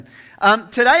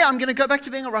Today I'm going to go back to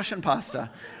being a Russian pastor.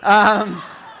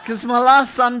 Because my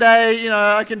last Sunday,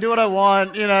 I can do what I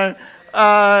want,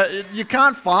 you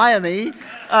can't fire me.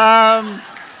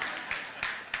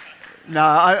 No,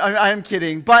 I am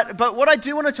kidding. But what I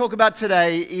do want to talk about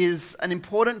today is an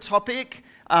important topic,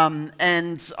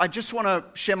 and I just want to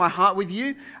share my heart with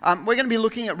you. We're going to be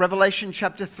looking at Revelation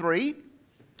chapter 3,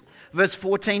 verse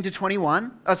 14 to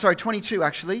 22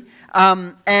 actually.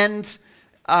 And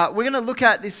we're going to look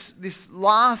at this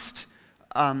last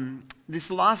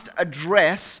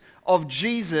address of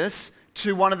Jesus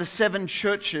to one of the 7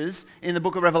 churches in the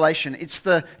book of Revelation. It's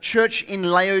the church in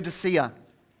Laodicea.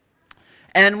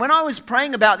 And when I was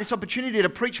praying about this opportunity to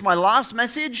preach my last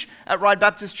message at Ryde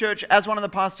Baptist Church as one of the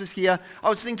pastors here, I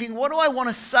was thinking, what do I want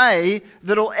to say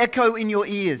that'll echo in your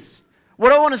ears? What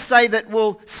do I want to say that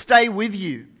will stay with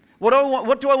you? What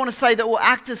do I want to say that will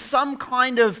act as some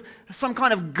kind of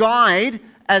guide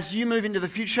as you move into the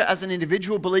future as an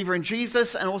individual believer in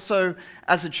Jesus and also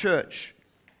as a church?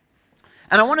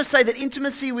 And I want to say that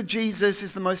intimacy with Jesus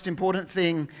is the most important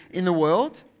thing in the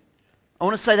world. I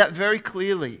want to say that very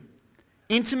clearly.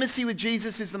 Intimacy with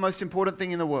Jesus is the most important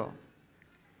thing in the world.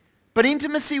 But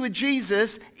intimacy with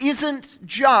Jesus isn't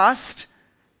just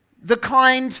the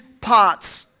kind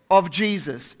parts of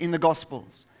Jesus in the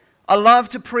Gospels. I love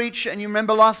to preach, and you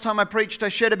remember last time I preached, I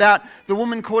shared about the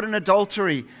woman caught in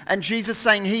adultery, and Jesus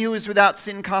saying, "He who is without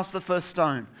sin cast the first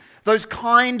stone." Those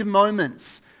kind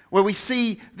moments where we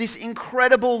see this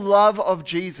incredible love of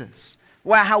Jesus.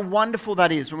 Wow, how wonderful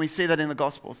that is when we see that in the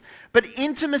Gospels. But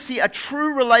intimacy, a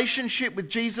true relationship with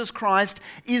Jesus Christ,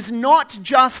 is not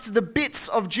just the bits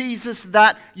of Jesus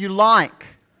that you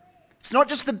like. It's not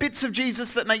just the bits of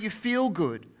Jesus that make you feel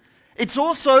good. It's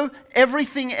also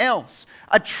everything else.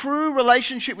 A true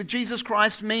relationship with Jesus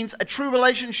Christ means a true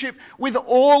relationship with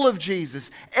all of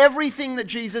Jesus. Everything that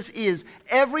Jesus is,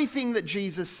 everything that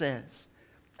Jesus says.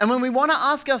 And when we want to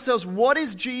ask ourselves, what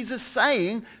is Jesus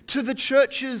saying to the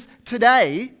churches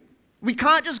today? We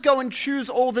can't just go and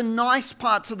choose all the nice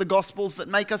parts of the Gospels that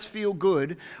make us feel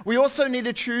good. We also need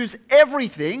to choose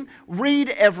everything, read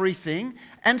everything,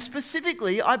 and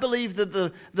specifically, I believe that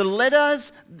the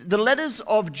letters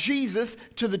of Jesus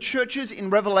to the churches in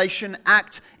Revelation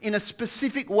act in a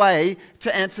specific way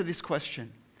to answer this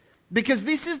question. Because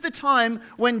this is the time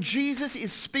when Jesus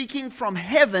is speaking from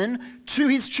heaven to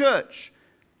his church.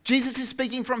 Jesus is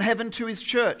speaking from heaven to his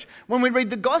church. When we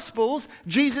read the Gospels,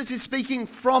 Jesus is speaking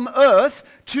from earth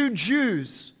to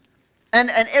Jews. And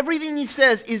everything he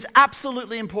says is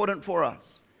absolutely important for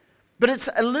us. But it's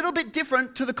a little bit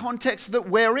different to the context that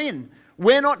we're in.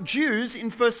 We're not Jews in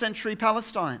first century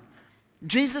Palestine.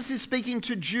 Jesus is speaking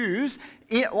to Jews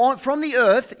from the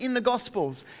earth in the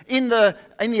Gospels. In the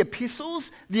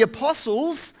epistles, the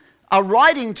apostles are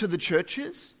writing to the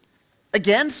churches.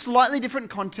 Again, slightly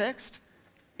different context.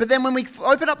 But then when we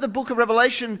open up the book of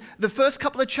Revelation, the first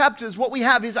couple of chapters, what we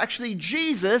have is actually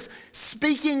Jesus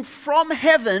speaking from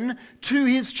heaven to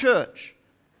his church.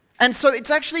 And so it's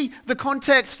actually the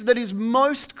context that is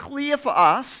most clear for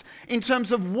us in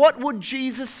terms of what would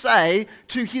Jesus say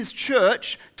to his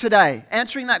church today?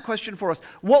 Answering that question for us.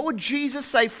 What would Jesus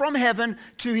say from heaven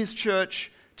to his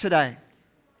church today?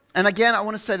 And again, I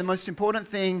want to say the most important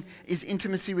thing is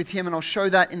intimacy with him, and I'll show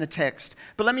that in the text.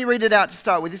 But let me read it out to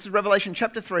start with. This is Revelation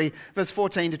chapter 3, verse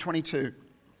 14 to 22.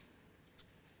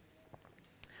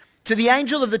 To the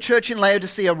angel of the church in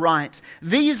Laodicea write,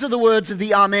 "These are the words of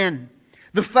the Amen,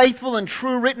 the faithful and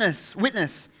true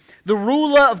witness, the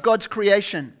ruler of God's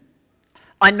creation.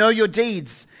 I know your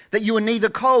deeds, that you are neither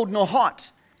cold nor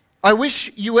hot. I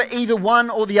wish you were either one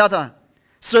or the other.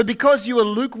 So because you are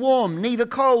lukewarm, neither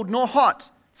hot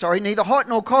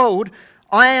nor cold,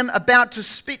 I am about to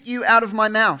spit you out of my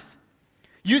mouth.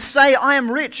 You say, I am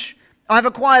rich, I have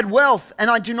acquired wealth, and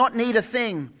I do not need a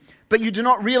thing. But you do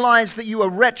not realize that you are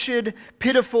wretched,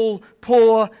 pitiful,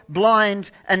 poor,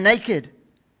 blind, and naked.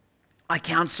 I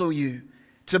counsel you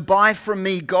to buy from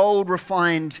me gold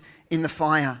refined in the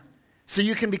fire, so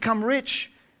you can become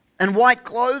rich, and white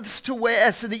clothes to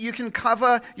wear, so that you can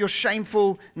cover your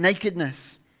shameful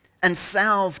nakedness, and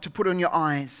salve to put on your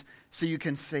eyes, so you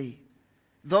can see.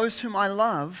 Those whom I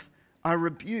love, I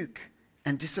rebuke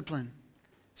and discipline.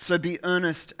 So be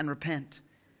earnest and repent.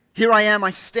 Here I am,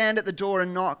 I stand at the door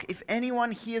and knock. If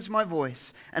anyone hears my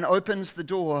voice and opens the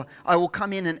door, I will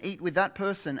come in and eat with that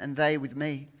person and they with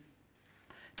me.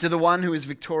 To the one who is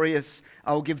victorious,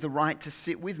 I will give the right to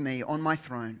sit with me on my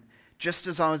throne, just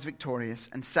as I was victorious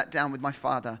and sat down with my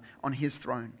Father on his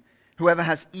throne. Whoever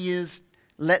has ears,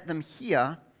 let them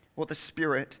hear what the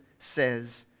Spirit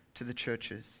says to the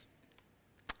churches."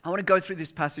 I want to go through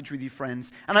this passage with you,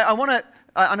 friends. And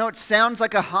I know it sounds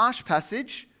like a harsh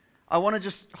passage. I want to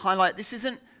just highlight this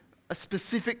isn't a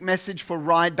specific message for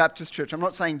Ryde Baptist Church. I'm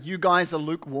not saying you guys are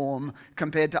lukewarm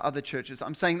compared to other churches.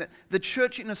 I'm saying that the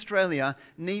church in Australia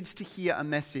needs to hear a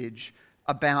message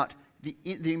about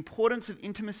the importance of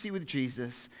intimacy with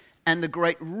Jesus and the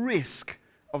great risk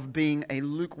of being a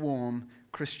lukewarm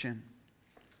Christian.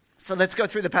 So let's go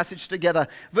through the passage together.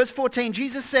 Verse 14,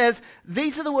 Jesus says,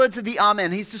 these are the words of the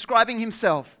Amen. He's describing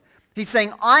himself. He's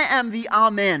saying, I am the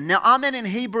Amen. Now, Amen in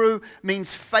Hebrew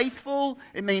means faithful.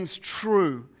 It means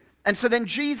true. And so then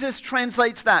Jesus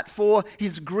translates that for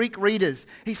his Greek readers.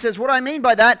 He says, what I mean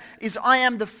by that is I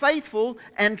am the faithful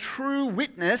and true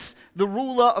witness, the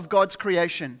ruler of God's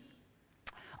creation.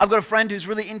 I've got a friend who's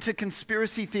really into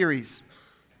conspiracy theories.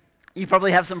 You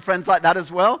probably have some friends like that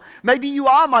as well. Maybe you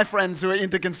are my friends who are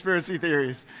into conspiracy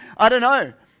theories. I don't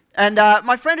know. And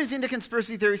my friend who's into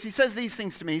conspiracy theories, he says these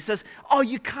things to me. He says, oh,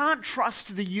 you can't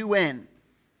trust the UN.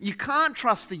 You can't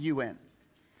trust the UN.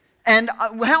 And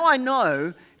how I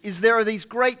know is there are these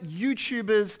great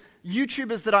YouTubers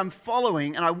that I'm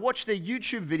following, and I watch their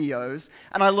YouTube videos,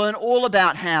 and I learn all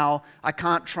about how I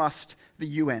can't trust the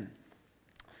UN.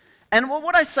 And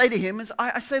what I say to him is,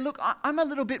 I say, look, I'm a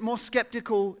little bit more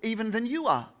skeptical even than you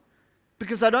are,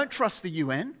 because I don't trust the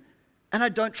UN, and I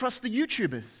don't trust the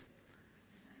YouTubers.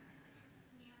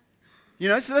 You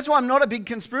know, so that's why I'm not a big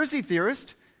conspiracy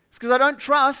theorist. It's because I don't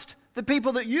trust the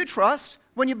people that you trust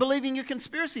when you're believing your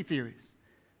conspiracy theories.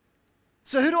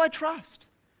 So who do I trust?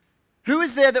 Who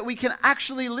is there that we can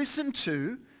actually listen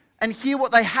to and hear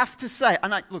what they have to say?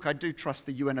 And I do trust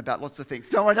the UN about lots of things.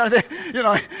 So I don't think,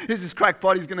 here's this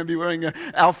crackpot, he's going to be wearing an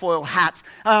alfoil hat.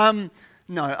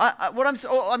 No,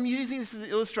 I'm using this as an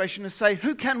illustration to say,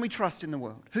 who can we trust in the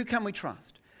world? Who can we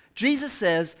trust? Jesus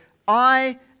says,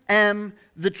 I am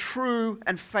the true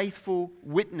and faithful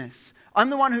witness. I'm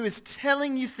the one who is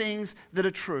telling you things that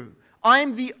are true. I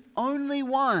am the only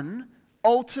one,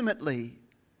 ultimately,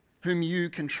 whom you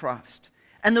can trust.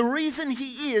 And the reason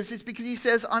he is because he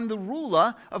says, I'm the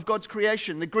ruler of God's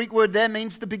creation. The Greek word there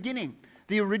means the beginning,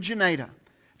 the originator.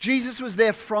 Jesus was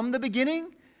there from the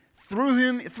beginning.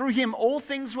 Through him all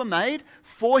things were made.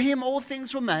 For him all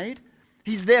things were made.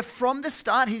 He's there from the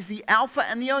start. He's the Alpha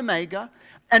and the Omega.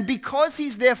 And because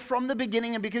he's there from the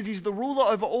beginning and because he's the ruler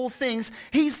over all things,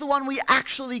 he's the one we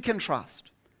actually can trust.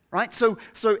 Right? So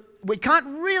we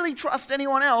can't really trust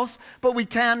anyone else, but we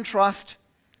can trust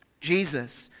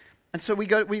Jesus. And so we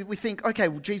think, okay,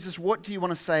 well, Jesus, what do you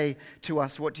want to say to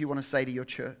us? What do you want to say to your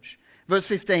church? Verse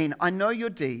 15, I know your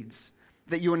deeds,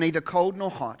 that you are neither cold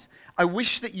nor hot. I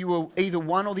wish that you were either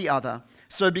one or the other.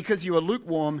 So because you are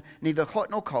lukewarm, neither hot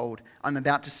nor cold, I'm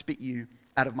about to spit you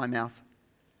out of my mouth.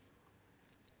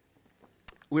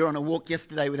 We were on a walk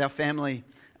yesterday with our family,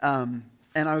 and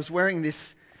I was wearing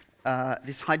this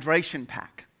hydration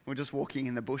pack. We're just walking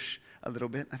in the bush a little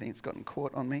bit. I think it's gotten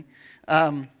caught on me.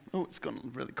 It's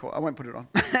gotten really caught. I won't put it on.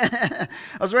 I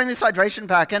was wearing this hydration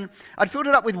pack, and I'd filled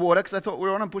it up with water because I thought we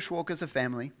were on a bushwalk as a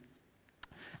family.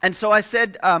 And so I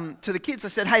said to the kids, I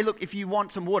said, hey, look, if you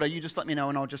want some water, you just let me know,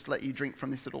 and I'll just let you drink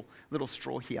from this little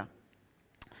straw here.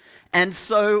 And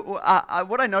so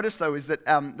what I noticed, though, is that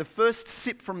the first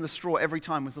sip from the straw every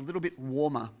time was a little bit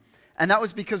warmer. And that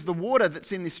was because the water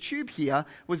that's in this tube here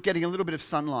was getting a little bit of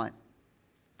sunlight.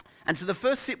 And so the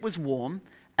first sip was warm,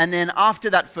 and then after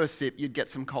that first sip, you'd get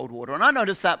some cold water. And I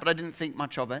noticed that, but I didn't think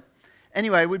much of it.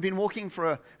 Anyway, we'd been walking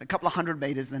for a couple of 100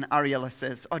 meters, and then Ariella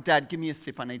says, oh, Dad, give me a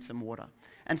sip, I need some water.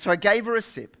 And so I gave her a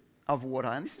sip of water,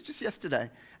 and this is just yesterday.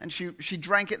 And she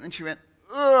drank it, and then she went,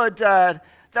 oh, Dad,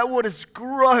 that water's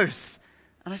gross.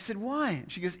 And I said, why?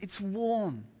 And she goes, it's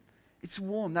warm. It's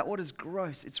warm. That water's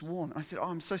gross. It's warm. And I said, oh,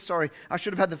 I'm so sorry. I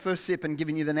should have had the first sip and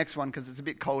given you the next one because it's a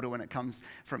bit colder when it comes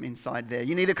from inside there.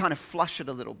 You need to kind of flush it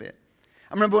a little bit.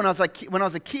 I remember when I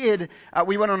was a kid,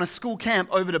 we went on a school camp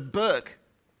over to Burke.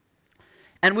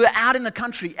 And we were out in the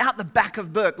country, out the back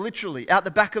of Burke, literally, out the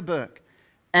back of Burke.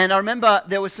 And I remember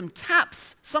there were some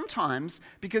taps sometimes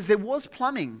because there was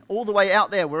plumbing all the way out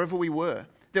there wherever we were.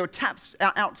 There were taps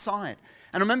outside.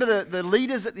 And I remember the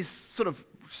leaders at this sort of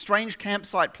strange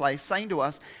campsite place saying to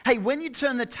us, hey, when you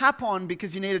turn the tap on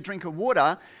because you need a drink of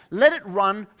water, let it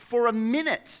run for a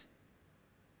minute.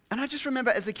 And I just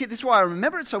remember as a kid, this is why I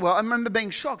remember it so well, I remember being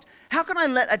shocked. How can I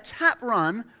let a tap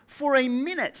run for a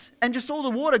minute and just all the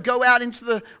water go out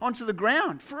onto the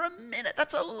ground? For a minute,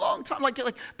 that's a long time. Like you're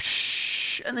like,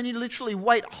 psh, and then you literally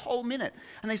wait a whole minute.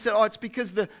 And they said, oh, it's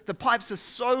because the pipes are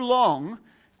so long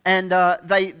and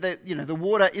the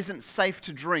water isn't safe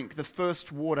to drink, the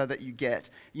first water that you get.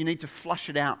 You need to flush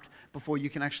it out before you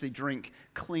can actually drink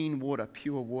clean water,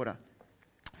 pure water.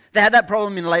 They had that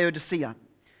problem in Laodicea.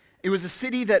 It was a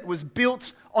city that was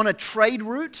built on a trade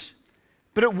route,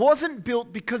 but it wasn't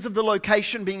built because of the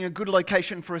location being a good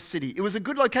location for a city. It was a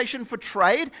good location for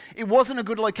trade. It wasn't a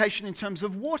good location in terms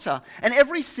of water. And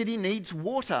every city needs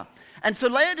water. And so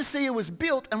Laodicea was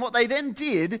built, and what they then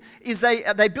did is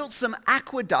they built some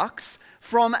aqueducts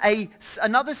from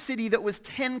another city that was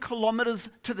 10 kilometers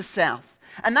to the south.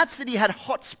 And that city had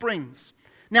hot springs.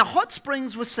 Now, hot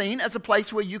springs were seen as a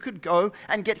place where you could go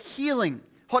and get healing.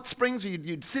 Hot springs,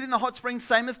 you'd sit in the hot springs,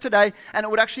 same as today, and it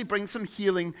would actually bring some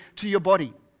healing to your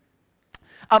body.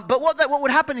 But what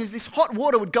would happen is this hot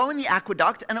water would go in the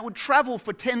aqueduct and it would travel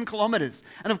for 10 kilometers.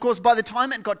 And of course, by the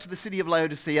time it got to the city of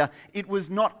Laodicea, it was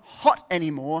not hot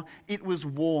anymore, it was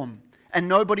warm. And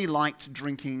nobody liked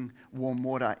drinking warm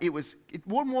water.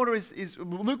 Lukewarm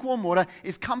water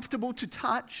is comfortable to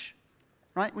touch,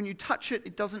 right? When you touch it,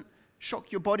 it doesn't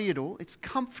shock your body at all. It's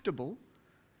comfortable,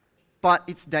 but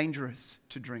it's dangerous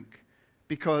to drink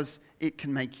because it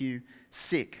can make you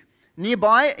sick.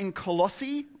 Nearby in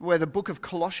Colossae, where the book of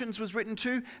Colossians was written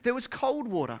to, there was cold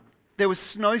water. There was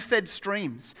snow-fed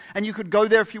streams, and you could go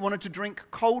there if you wanted to drink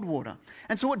cold water.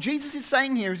 And so what Jesus is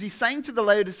saying here is he's saying to the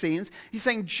Laodiceans, he's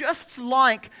saying just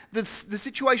like the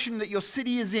situation that your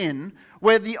city is in,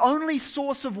 where the only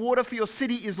source of water for your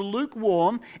city is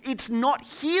lukewarm, it's not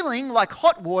healing like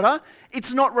hot water,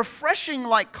 it's not refreshing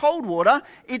like cold water,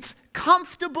 it's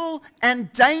comfortable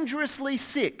and dangerously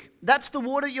sick. That's the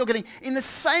water you're getting. In the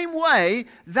same way,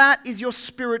 that is your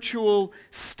spiritual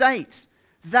state.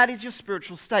 That is your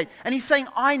spiritual state. And he's saying,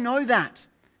 I know that.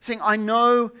 He's saying, I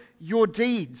know your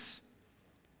deeds.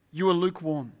 You are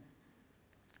lukewarm.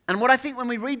 And what I think when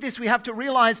we read this, we have to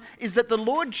realize is that the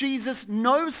Lord Jesus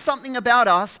knows something about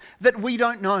us that we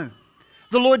don't know.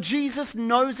 The Lord Jesus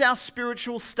knows our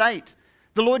spiritual state.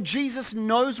 The Lord Jesus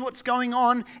knows what's going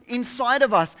on inside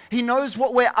of us. He knows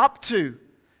what we're up to.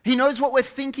 He knows what we're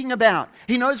thinking about.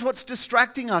 He knows what's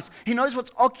distracting us. He knows what's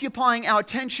occupying our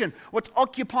attention, what's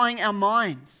occupying our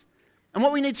minds. And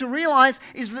what we need to realize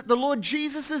is that the Lord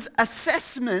Jesus'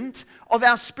 assessment of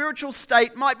our spiritual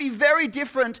state might be very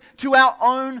different to our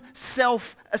own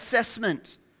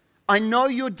self-assessment. I know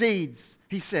your deeds,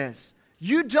 he says.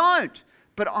 You don't,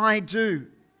 but I do.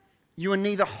 You are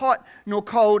neither hot nor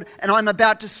cold, and I'm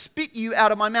about to spit you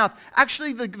out of my mouth.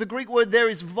 Actually, the Greek word there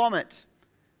is vomit.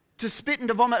 To spit and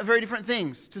to vomit are very different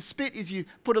things. To spit is you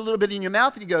put a little bit in your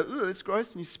mouth and you go, ooh, it's gross,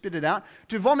 and you spit it out.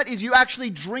 To vomit is you actually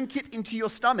drink it into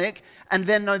your stomach and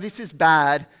then, no, this is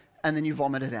bad, and then you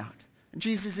vomit it out. And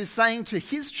Jesus is saying to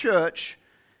his church,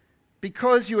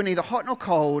 because you are neither hot nor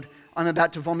cold, I'm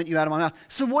about to vomit you out of my mouth.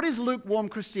 So what is lukewarm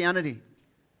Christianity?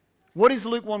 What is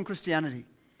lukewarm Christianity?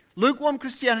 Lukewarm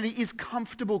Christianity is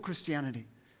comfortable Christianity.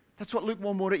 That's what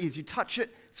lukewarm water is. You touch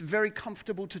it, it's very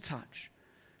comfortable to touch.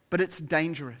 But it's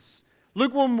dangerous.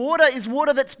 Lukewarm water is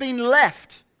water that's been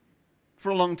left for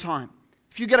a long time.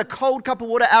 If you get a cold cup of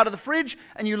water out of the fridge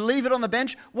and you leave it on the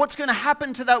bench, what's going to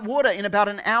happen to that water in about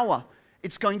an hour?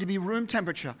 It's going to be room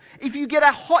temperature. If you get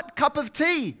a hot cup of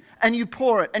tea and you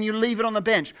pour it and you leave it on the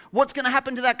bench, what's going to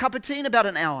happen to that cup of tea in about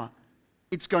an hour?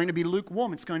 It's going to be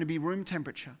lukewarm. It's going to be room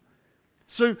temperature.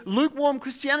 So lukewarm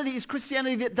Christianity is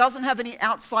Christianity that doesn't have any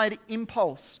outside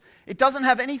impulse. It doesn't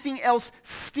have anything else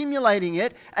stimulating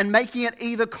it and making it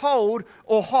either cold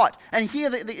or hot. And here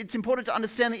it's important to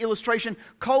understand the illustration.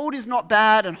 Cold is not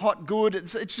bad and hot good.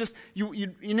 It's just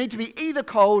you need to be either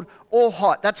cold or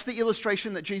hot. That's the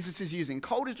illustration that Jesus is using.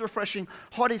 Cold is refreshing,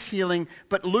 hot is healing,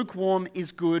 but lukewarm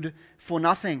is good for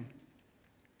nothing.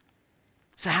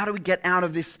 So how do we get out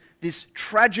of this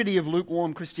tragedy of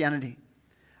lukewarm Christianity?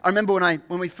 I remember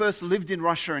when we first lived in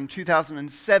Russia in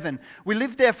 2007, we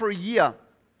lived there for a year.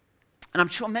 And I'm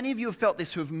sure many of you have felt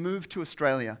this who have moved to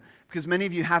Australia, because many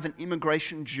of you have an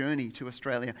immigration journey to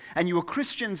Australia, and you were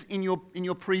Christians in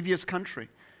your previous country.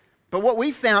 But what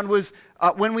we found was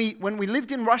when we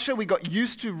lived in Russia, we got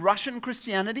used to Russian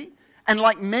Christianity, and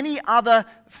like many other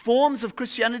forms of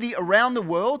Christianity around the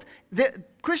world,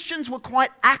 Christians were quite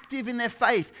active in their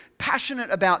faith, passionate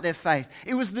about their faith.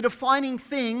 It was the defining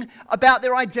thing about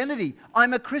their identity.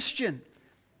 I'm a Christian.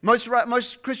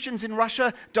 Most Christians in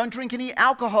Russia don't drink any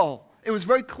alcohol. It was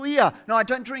very clear. No, I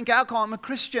don't drink alcohol. I'm a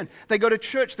Christian. They go to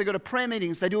church. They go to prayer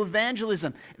meetings. They do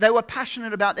evangelism. They were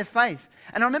passionate about their faith.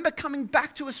 And I remember coming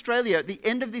back to Australia at the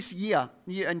end of this year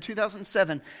in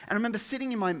 2007, and I remember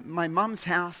sitting in my mum's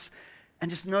house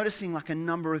and just noticing like a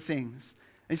number of things.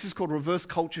 This is called reverse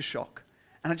culture shock.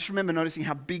 And I just remember noticing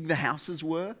how big the houses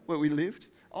were where we lived.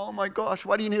 Oh my gosh,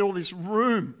 why do you need all this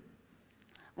room?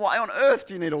 Why on earth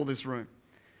do you need all this room?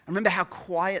 I remember how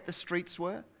quiet the streets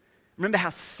were. I remember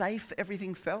how safe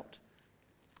everything felt.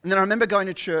 And then I remember going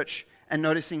to church and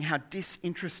noticing how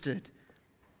disinterested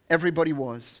everybody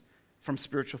was from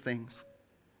spiritual things.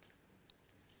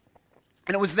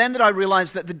 And it was then that I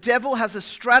realized that the devil has a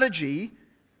strategy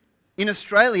in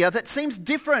Australia that seems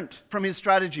different from his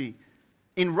strategy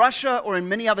in Russia or in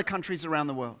many other countries around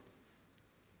the world.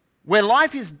 Where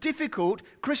life is difficult,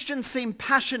 Christians seem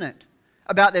passionate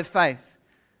about their faith.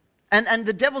 And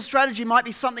the devil's strategy might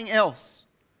be something else.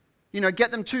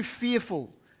 Get them too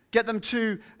fearful. Get them,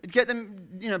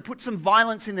 put some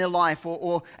violence in their life,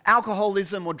 or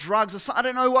alcoholism, or drugs, or something. I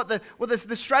don't know what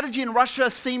the strategy in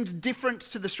Russia seemed different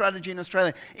to the strategy in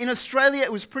Australia. In Australia,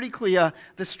 it was pretty clear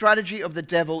the strategy of the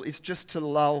devil is just to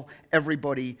lull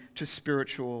everybody to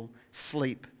spiritual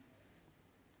sleep.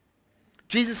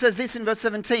 Jesus says this in verse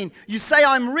 17, "You say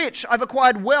I'm rich, I've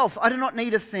acquired wealth, I do not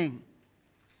need a thing."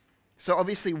 So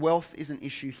obviously wealth is an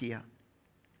issue here.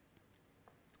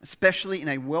 Especially in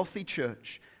a wealthy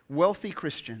church, wealthy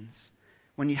Christians.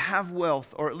 When you have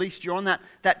wealth, or at least you're on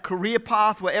that career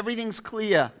path where everything's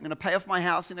clear. I'm going to pay off my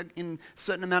house in a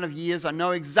certain amount of years. I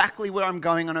know exactly where I'm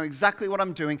going. I know exactly what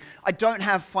I'm doing. I don't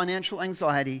have financial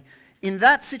anxiety. In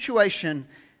that situation,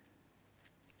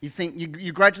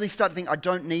 you gradually start to think, I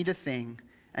don't need a thing.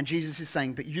 And Jesus is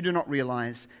saying, but you do not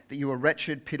realize that you are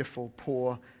wretched, pitiful,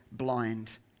 poor,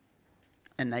 blind,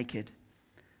 and naked.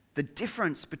 The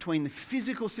difference between the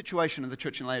physical situation of the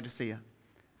church in Laodicea,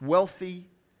 wealthy,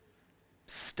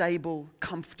 stable,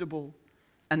 comfortable,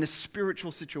 and the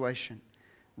spiritual situation,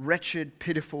 wretched,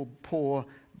 pitiful, poor,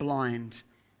 blind,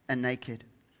 and naked.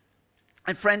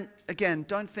 And friend, again,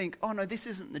 don't think, oh no, this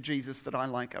isn't the Jesus that I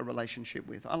like a relationship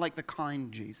with. I like the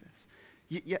kind Jesus.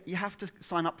 You have to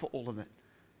sign up for all of it,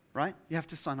 right? You have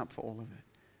to sign up for all of it.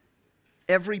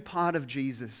 Every part of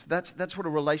Jesus, that's what a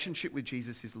relationship with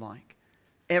Jesus is like.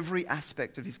 Every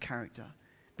aspect of his character.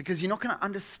 Because you're not going to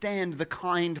understand the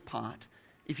kind part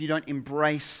if you don't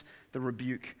embrace the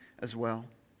rebuke as well.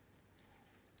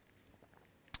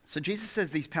 So Jesus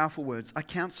says these powerful words, "I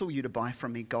counsel you to buy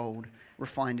from me gold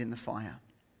refined in the fire,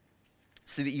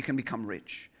 so that you can become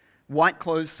rich, white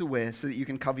clothes to wear so that you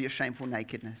can cover your shameful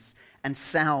nakedness, and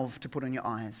salve to put on your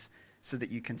eyes so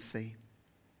that you can see."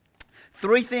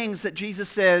 Three things that Jesus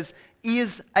says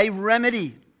is a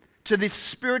remedy to this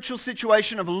spiritual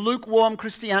situation of lukewarm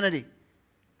Christianity.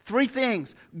 Three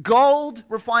things. Gold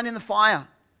refined in the fire.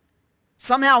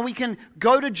 Somehow we can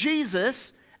go to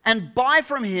Jesus and buy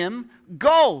from him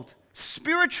gold,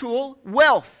 spiritual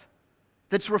wealth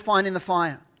that's refined in the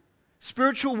fire.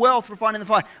 Spiritual wealth refined in the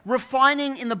fire.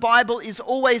 Refining in the Bible is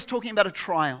always talking about a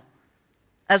trial.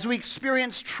 As we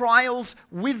experience trials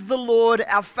with the Lord,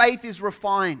 our faith is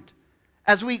refined.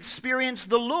 As we experience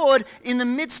the Lord in the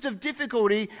midst of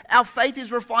difficulty, our faith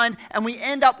is refined and we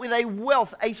end up with a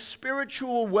wealth, a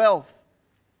spiritual wealth.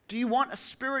 Do you want a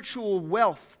spiritual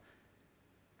wealth?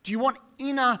 Do you want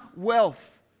inner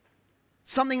wealth?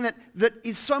 Something that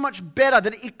is so much better,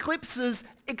 that it eclipses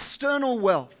external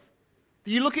wealth.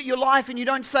 You look at your life and you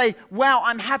don't say, wow,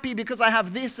 I'm happy because I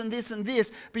have this and this and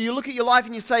this. But you look at your life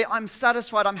and you say, I'm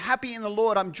satisfied, I'm happy in the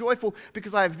Lord, I'm joyful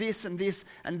because I have this and this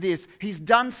and this. He's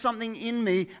done something in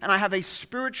me and I have a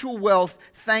spiritual wealth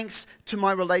thanks to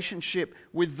my relationship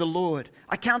with the Lord.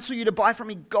 I counsel you to buy from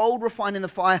me gold refined in the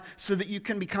fire so that you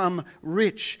can become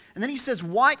rich. And then he says,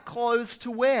 white clothes to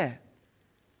wear.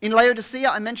 In Laodicea,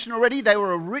 I mentioned already, they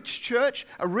were a rich church,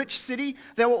 a rich city.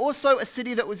 They were also a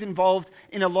city that was involved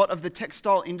in a lot of the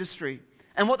textile industry.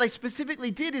 And what they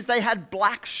specifically did is they had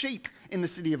black sheep in the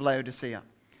city of Laodicea.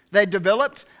 They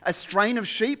developed a strain of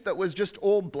sheep that was just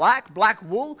all black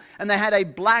wool, and they had a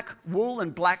black wool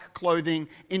and black clothing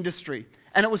industry.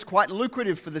 And it was quite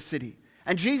lucrative for the city.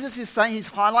 And Jesus is saying, he's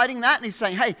highlighting that, and he's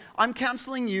saying, hey, I'm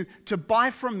counseling you to buy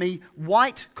from me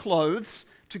white clothes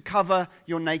to cover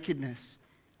your nakedness.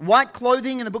 White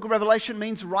clothing in the book of Revelation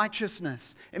means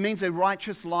righteousness. It means a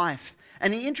righteous life.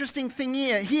 And the interesting thing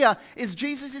here is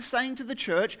Jesus is saying to the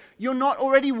church, you're not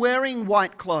already wearing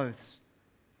white clothes.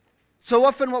 So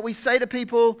often what we say to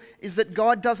people is that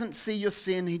God doesn't see your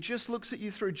sin. He just looks at you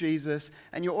through Jesus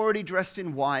and you're already dressed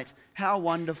in white. How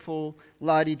wonderful,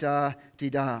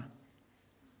 la-di-da-di-da.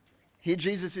 Here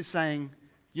Jesus is saying,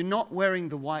 you're not wearing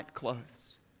the white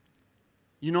clothes.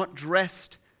 You're not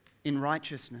dressed in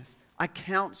righteousness. I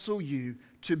counsel you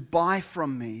to buy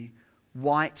from me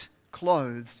white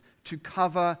clothes to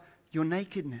cover your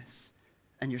nakedness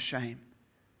and your shame.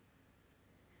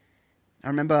 I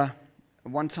remember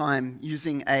one time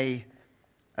using a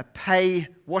pay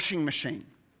washing machine.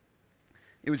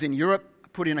 It was in Europe. I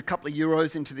put in a couple of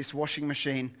euros into this washing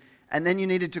machine, and then you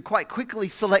needed to quite quickly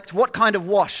select what kind of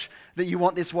wash that you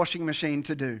want this washing machine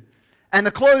to do. And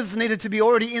the clothes needed to be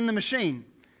already in the machine.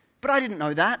 But I didn't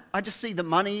know that. I just see the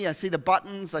money, I see the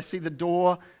buttons, I see the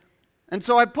door. And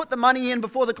so I put the money in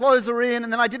before the clothes are in,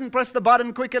 and then I didn't press the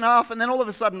button quick enough, and then all of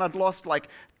a sudden I'd lost like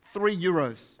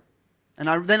 €3. And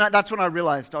that's when I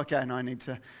realized, okay, no, I need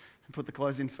to put the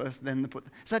clothes in first, so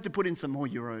I had to put in some more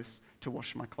euros to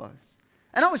wash my clothes.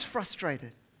 And I was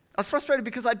frustrated. I was frustrated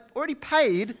because I'd already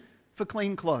paid for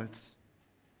clean clothes,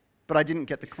 but I didn't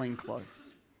get the clean clothes.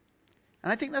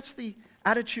 And I think that's the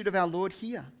attitude of our Lord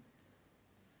here.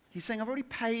 He's saying, I've already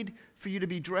paid for you to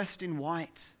be dressed in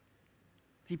white.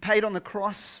 He paid on the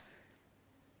cross.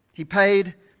 He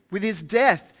paid with his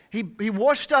death. He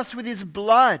washed us with his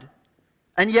blood.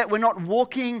 And yet we're not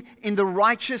walking in the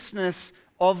righteousness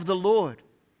of the Lord.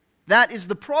 That is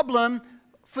the problem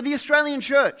for the Australian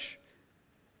church.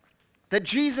 That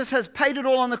Jesus has paid it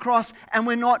all on the cross and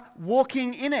we're not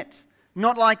walking in it.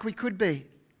 Not like we could be.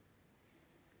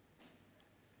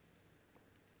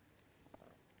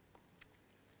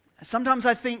 Sometimes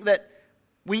I think that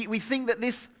we think that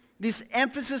this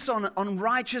emphasis on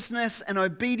righteousness and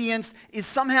obedience is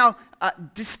somehow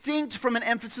distinct from an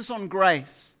emphasis on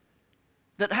grace.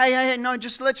 That, hey, no,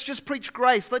 let's just preach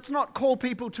grace. Let's not call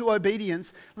people to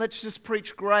obedience. Let's just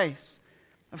preach grace.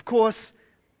 Of course,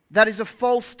 that is a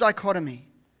false dichotomy,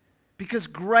 because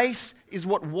grace is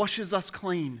what washes us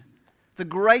clean. The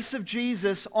grace of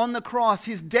Jesus on the cross,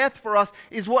 his death for us,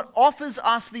 is what offers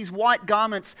us these white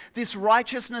garments, this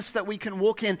righteousness that we can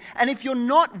walk in. And if you're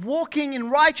not walking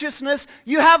in righteousness,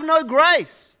 you have no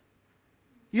grace.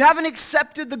 You haven't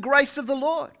accepted the grace of the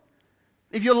Lord.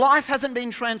 If your life hasn't been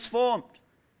transformed.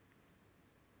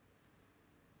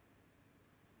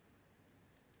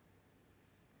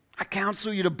 I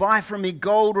counsel you to buy from me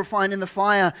gold refined in the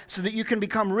fire so that you can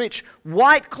become rich,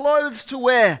 white clothes to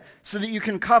wear so that you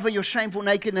can cover your shameful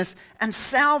nakedness, and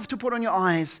salve to put on your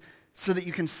eyes so that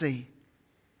you can see.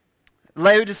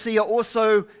 Laodicea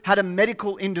also had a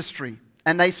medical industry,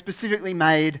 and they specifically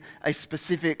made a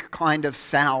specific kind of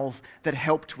salve that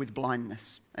helped with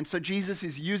blindness. And so Jesus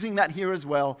is using that here as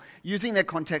well, using their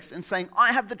context and saying,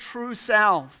 I have the true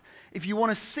salve. If you want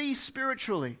to see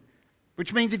spiritually,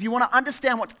 which means if you want to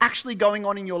understand what's actually going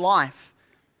on in your life,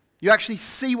 you actually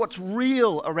see what's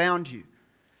real around you,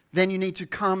 then you need to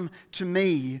come to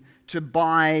me to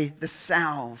buy the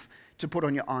salve to put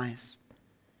on your eyes.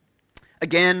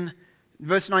 Again,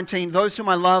 verse 19, those whom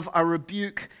I love I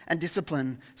rebuke and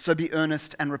discipline, so be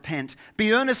earnest and repent.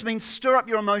 Be earnest means stir up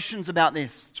your emotions about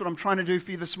this. That's what I'm trying to do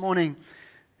for you this morning.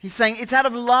 He's saying, it's out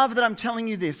of love that I'm telling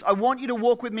you this. I want you to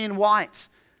walk with me in white.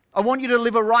 I want you to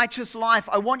live a righteous life.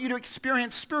 I want you to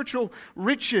experience spiritual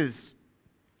riches.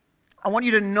 I want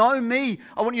you to know me.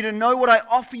 I want you to know what I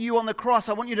offer you on the cross.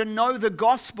 I want you to know the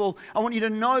gospel. I want you to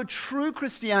know true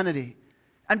Christianity.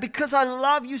 And because I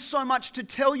love you so much to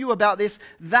tell you about this,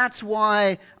 that's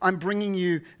why I'm bringing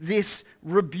you this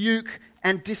rebuke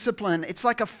and discipline. It's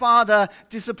like a father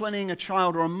disciplining a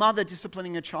child or a mother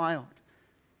disciplining a child.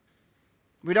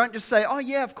 We don't just say, oh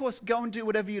yeah, of course, go and do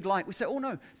whatever you'd like. We say, oh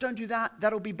no, don't do that.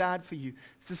 That'll be bad for you.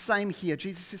 It's the same here.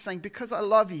 Jesus is saying, because I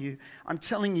love you, I'm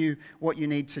telling you what you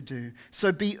need to do.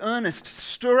 So be earnest,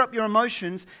 stir up your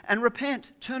emotions, and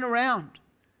repent. Turn around.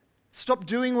 Stop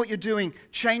doing what you're doing.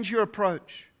 Change your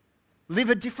approach.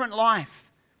 Live a different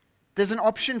life. There's an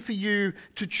option for you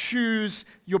to choose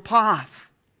your path.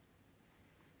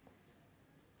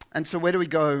 And so where do we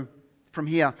go from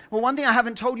here? Well, one thing I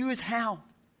haven't told you is how.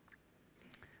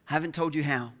 I haven't told you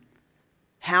how.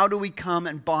 How do we come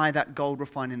and buy that gold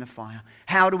refined in the fire?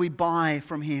 How do we buy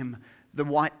from him the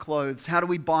white clothes? How do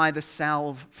we buy the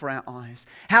salve for our eyes?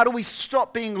 How do we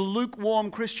stop being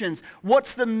lukewarm Christians?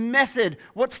 What's the method?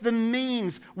 What's the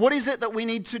means? What is it that we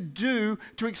need to do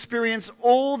to experience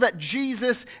all that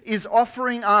Jesus is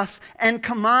offering us and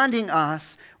commanding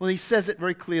us? Well, he says it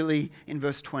very clearly in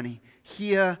verse 20.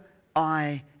 Here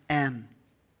I am.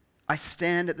 I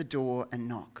stand at the door and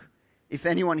knock. If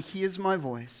anyone hears my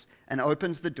voice and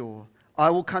opens the door, I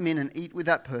will come in and eat with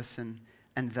that person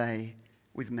and they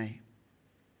with me.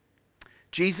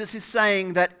 Jesus is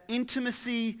saying that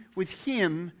intimacy with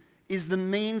him is the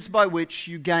means by which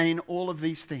you gain all of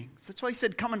these things. That's why he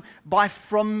said, come and buy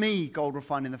from me gold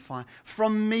refined in the fire,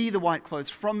 from me the white clothes,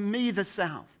 from me the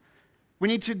salve. We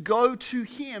need to go to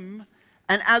him.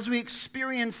 And as we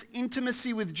experience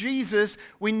intimacy with Jesus,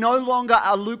 we no longer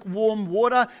are lukewarm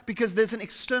water because there's an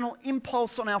external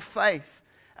impulse on our faith.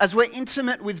 As we're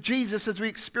intimate with Jesus, as we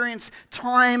experience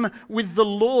time with the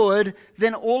Lord,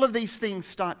 then all of these things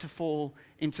start to fall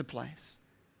into place.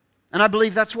 And I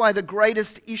believe that's why the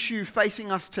greatest issue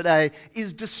facing us today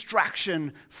is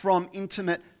distraction from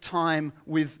intimate time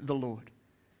with the Lord.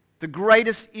 The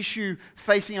greatest issue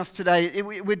facing us today,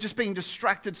 we're just being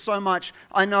distracted so much.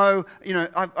 I know,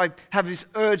 I have this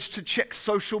urge to check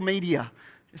social media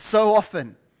so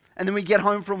often. And then we get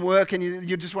home from work and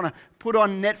you just want to put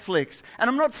on Netflix. And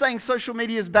I'm not saying social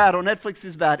media is bad or Netflix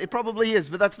is bad. It probably is,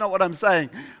 but that's not what I'm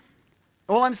saying.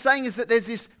 All I'm saying is that there's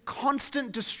this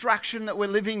constant distraction that we're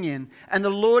living in. And the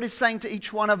Lord is saying to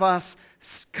each one of us,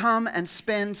 come and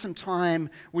spend some time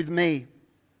with me.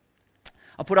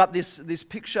 I'll put up this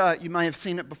picture. You may have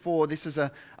seen it before. This is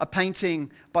a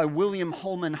painting by William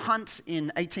Holman Hunt in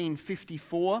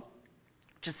 1854.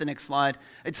 Just the next slide.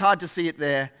 It's hard to see it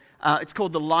there. It's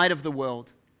called The Light of the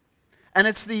World. And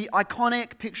it's the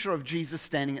iconic picture of Jesus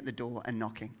standing at the door and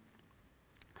knocking.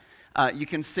 You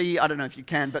can see, I don't know if you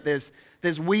can, but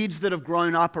there's weeds that have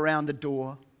grown up around the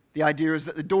door. The idea is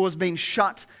that the door's been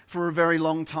shut for a very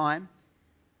long time.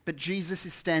 But Jesus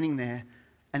is standing there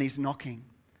and he's knocking.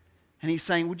 And he's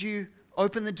saying, would you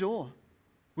open the door?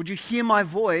 Would you hear my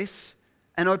voice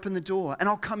and open the door? And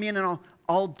I'll come in and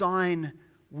I'll dine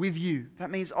with you.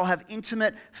 That means I'll have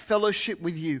intimate fellowship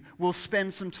with you. We'll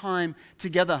spend some time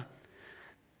together.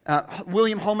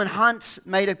 William Holman Hunt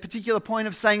made a particular point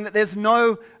of saying that there's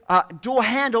no door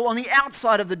handle on the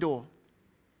outside of the door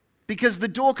because the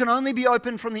door can only be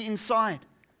opened from the inside.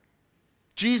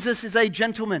 Jesus is a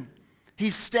gentleman.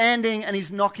 He's standing and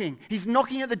he's knocking. He's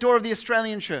knocking at the door of the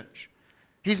Australian church.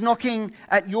 He's knocking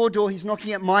at your door, he's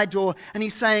knocking at my door, and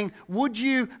he's saying, would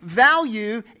you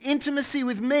value intimacy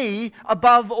with me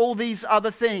above all these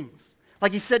other things?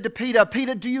 Like he said to Peter,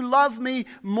 Peter, do you love me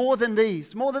more than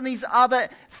these other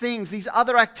things, these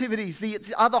other activities,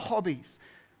 these other hobbies?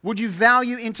 Would you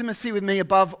value intimacy with me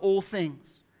above all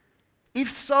things? If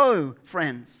so,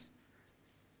 friends,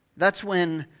 that's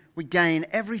when we gain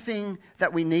everything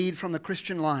that we need from the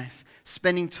Christian life,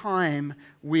 spending time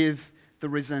with the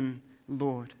risen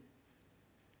Lord.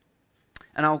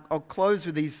 And I'll close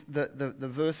with the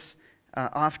verse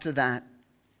after that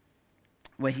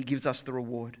where he gives us the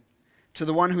reward. To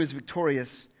the one who is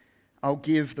victorious, I'll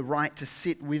give the right to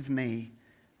sit with me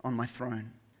on my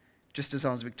throne, just as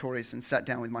I was victorious and sat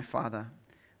down with my Father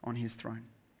on his throne.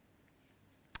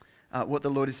 What the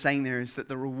Lord is saying there is that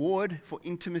the reward for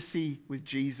intimacy with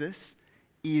Jesus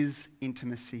is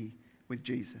intimacy with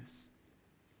Jesus.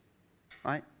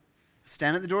 Right?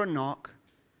 Stand at the door and knock.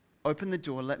 Open the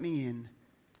door, let me in.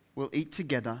 We'll eat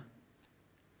together.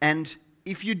 And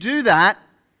if you do that,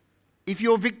 if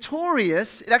you're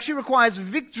victorious, it actually requires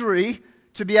victory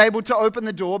to be able to open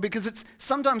the door because it's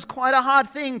sometimes quite a hard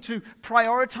thing to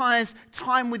prioritize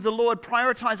time with the Lord,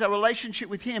 prioritize our relationship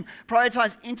with him,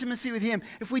 prioritize intimacy with him.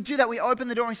 If we do that, we open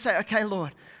the door and we say, okay,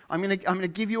 Lord, I'm going to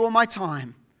give you all my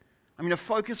time. I'm going to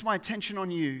focus my attention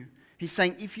on you. He's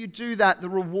saying, if you do that, the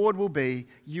reward will be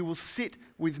you will sit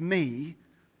with me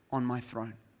on my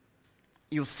throne.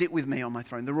 You'll sit with me on my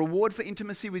throne. The reward for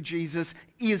intimacy with Jesus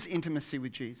is intimacy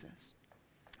with Jesus.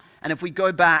 And if we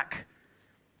go back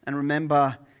and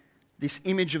remember this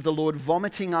image of the Lord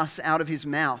vomiting us out of his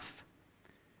mouth,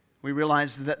 we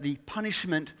realize that the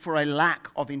punishment for a lack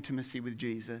of intimacy with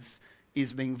Jesus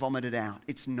is being vomited out.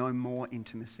 It's no more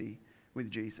intimacy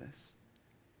with Jesus.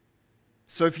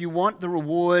 So if you want the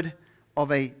reward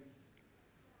of a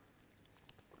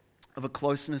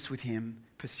closeness with him,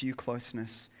 pursue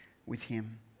closeness with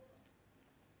him.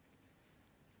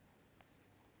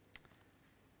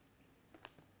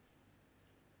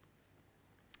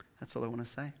 That's all I want to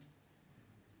say.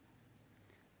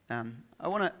 I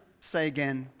want to say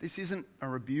again, this isn't a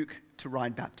rebuke to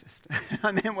Ryde Baptist.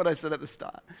 I meant what I said at the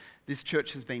start. This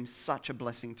church has been such a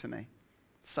blessing to me.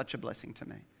 Such a blessing to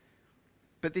me.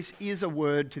 But this is a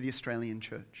word to the Australian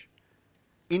church.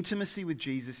 Intimacy with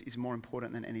Jesus is more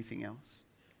important than anything else.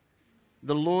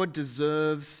 The Lord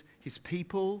deserves his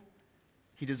people.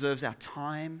 He deserves our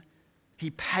time.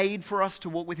 He paid for us to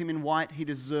walk with him in white. He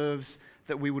deserves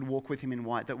that we would walk with him in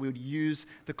white, that we would use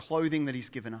the clothing that he's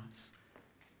given us.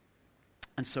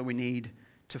 And so we need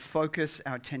to focus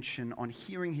our attention on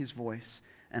hearing his voice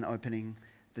and opening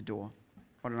the door.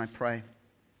 Why don't I pray?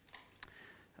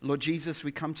 Lord Jesus,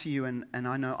 we come to you and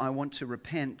I know I want to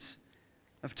repent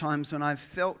of times when I've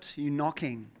felt you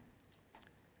knocking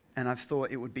and I've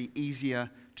thought it would be easier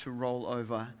to roll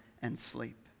over and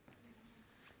sleep.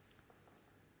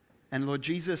 And Lord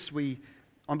Jesus, we,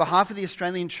 on behalf of the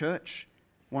Australian church,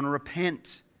 want to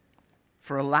repent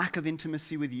for a lack of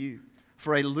intimacy with you,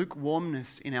 for a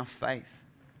lukewarmness in our faith.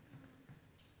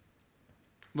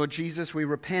 Lord Jesus, we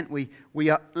repent. We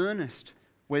are earnest.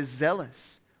 We're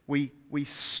zealous. We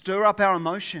stir up our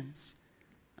emotions.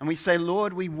 And we say,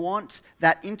 Lord, we want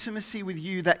that intimacy with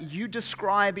you that you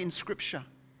describe in Scripture,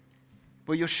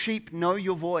 where your sheep know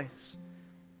your voice.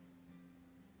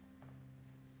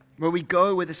 where we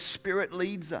go where the Spirit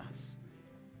leads us,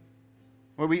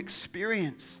 where we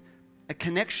experience a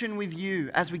connection with you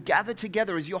as we gather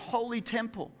together as your holy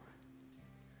temple,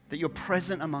 that you're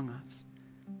present among us.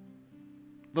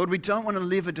 Lord, we don't want to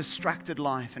live a distracted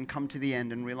life and come to the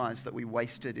end and realize that we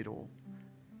wasted it all.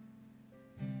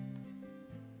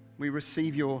 We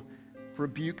receive your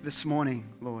rebuke this morning,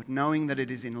 Lord, knowing that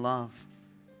it is in love.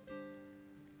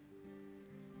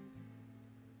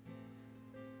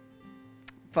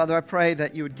 Father, I pray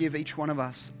that you would give each one of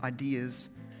us ideas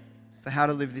for how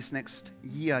to live this next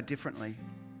year differently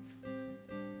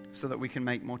so that we can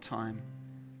make more time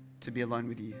to be alone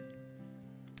with you.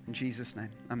 In Jesus' name,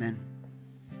 amen.